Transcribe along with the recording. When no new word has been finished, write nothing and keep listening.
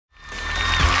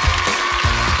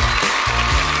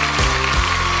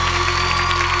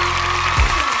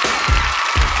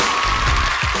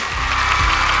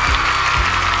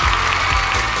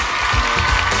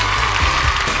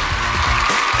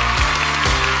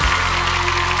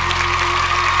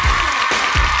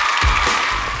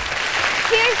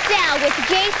with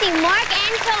JC, Mark,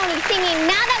 and Tony singing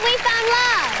Now That We Found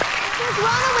Love. Here's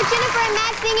Ronald with Jennifer and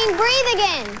Matt singing Breathe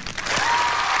Again.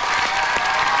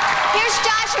 Here's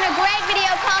Josh in a great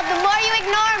video called The More You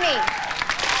Ignore Me.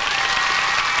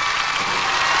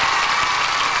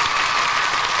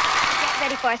 Get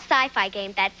ready for a sci-fi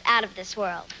game that's out of this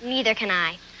world. Neither can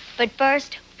I. But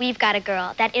first, we've got a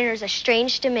girl that enters a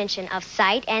strange dimension of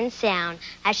sight and sound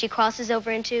as she crosses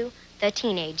over into the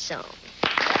teenage zone.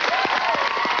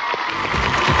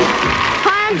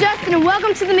 Hi, I'm Justin, and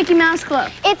welcome to the Mickey Mouse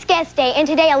Club. It's guest day, and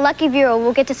today a lucky viewer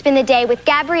will get to spend the day with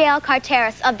Gabrielle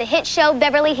Carteris of the hit show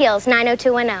Beverly Hills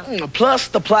 90210. Plus,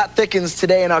 the plot thickens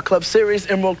today in our club series,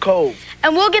 Emerald Cove.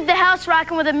 And we'll get the house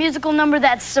rocking with a musical number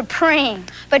that's supreme.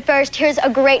 But first, here's a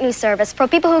great new service for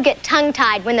people who get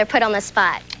tongue-tied when they're put on the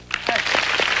spot.